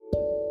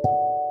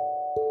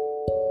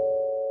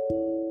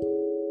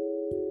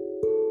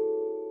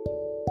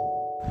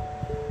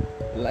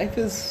Life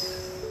is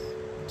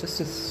just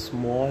a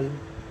small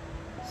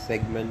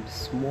segment,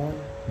 small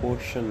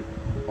portion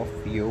of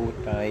your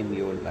time,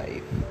 your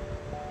life.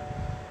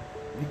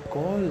 We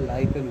call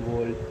life and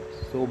world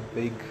so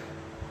big,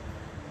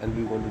 and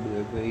we want to do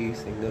every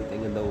single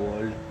thing in the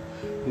world.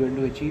 We want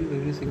to achieve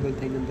every single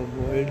thing in the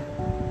world,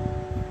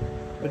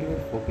 but you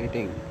are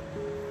forgetting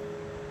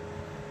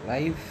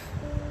life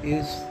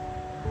is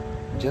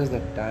just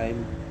the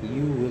time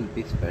you will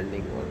be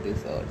spending on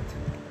this earth.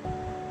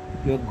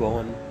 You're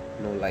gone,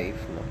 no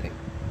life, nothing.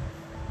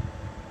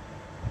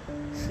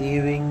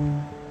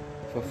 Saving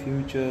for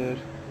future,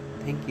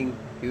 thinking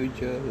for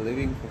future,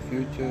 living for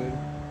future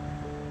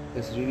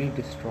is really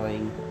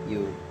destroying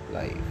your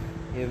life.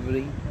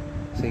 Every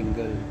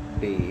single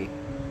day,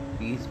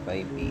 piece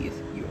by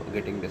piece, you are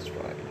getting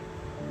destroyed.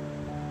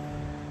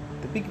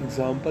 The big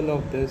example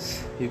of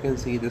this, you can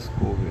see this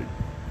COVID.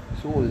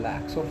 So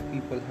lakhs of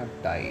people have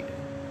died.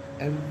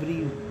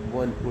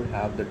 Everyone would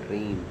have the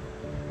dream,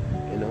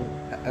 you know,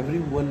 every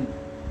one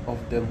of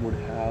them would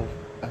have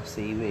a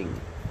saving.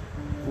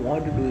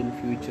 What to do in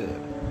future?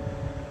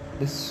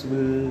 This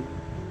will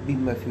be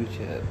my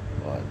future,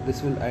 or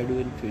this will I do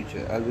in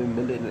future. I'll be a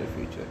millionaire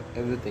future.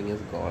 Everything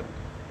is gone.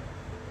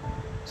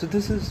 So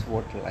this is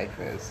what life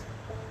is.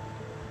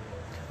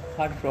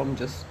 Apart from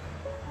just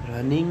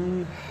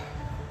running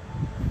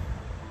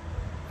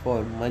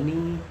for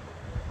money,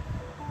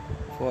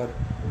 for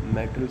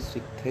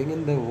materialistic thing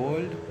in the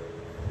world,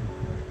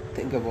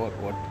 think about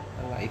what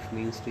life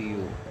means to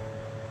you.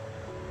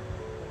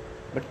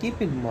 But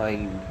keep in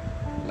mind,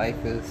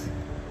 life is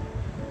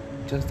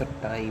just the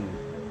time,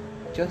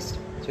 just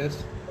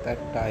that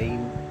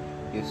time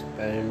you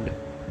spend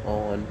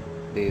on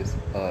this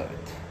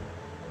earth.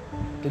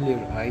 Till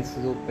your eyes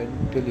is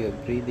open, till you're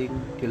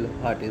breathing, till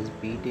heart is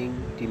beating,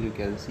 till you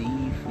can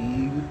see,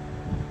 feel,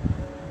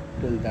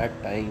 till that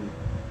time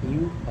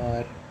you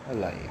are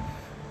alive.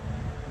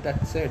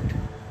 That's it.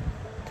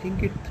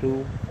 Think it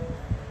through,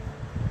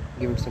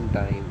 give it some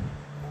time.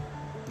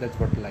 That's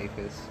what life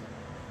is.